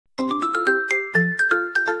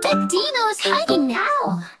The Dino's hiding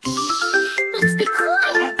now. Let's be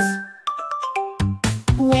quiet.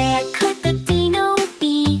 Where could the Dino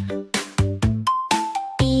be?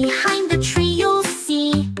 Behind the tree you'll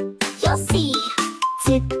see. You'll see.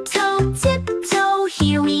 Tiptoe, tiptoe,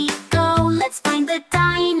 here we go. Let's find the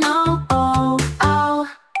Dino. Oh,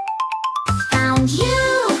 oh. Found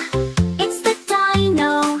you. It's the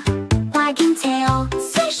Dino. Wagging tail.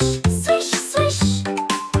 Swish, swish, swish.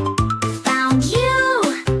 Found you.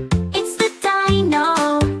 It's the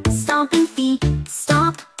Dino. Stomping feet.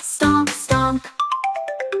 Stomp, stomp, stomp.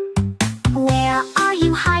 Where are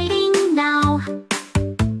you hiding now?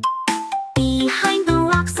 Behind the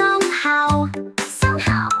rock somehow.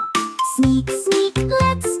 Somehow. Sneak, sneak,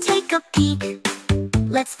 let's take a peek.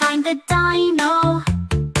 Let's find the Dino.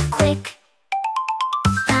 Quick.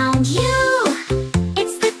 Found you.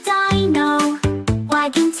 It's the Dino.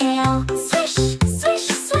 Wagging tail. Swish, swish,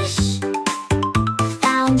 swish.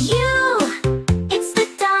 Found you. It's the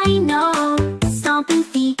Dino. Stomping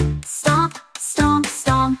feet. Stomp, stomp,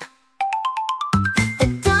 stomp. The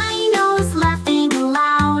Dino's laughing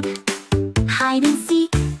loud. Hide and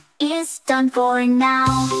seek is done for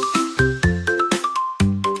now.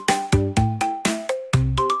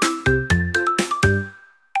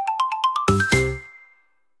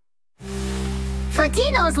 For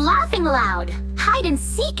Dino's laughing loud, hide and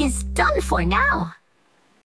seek is done for now.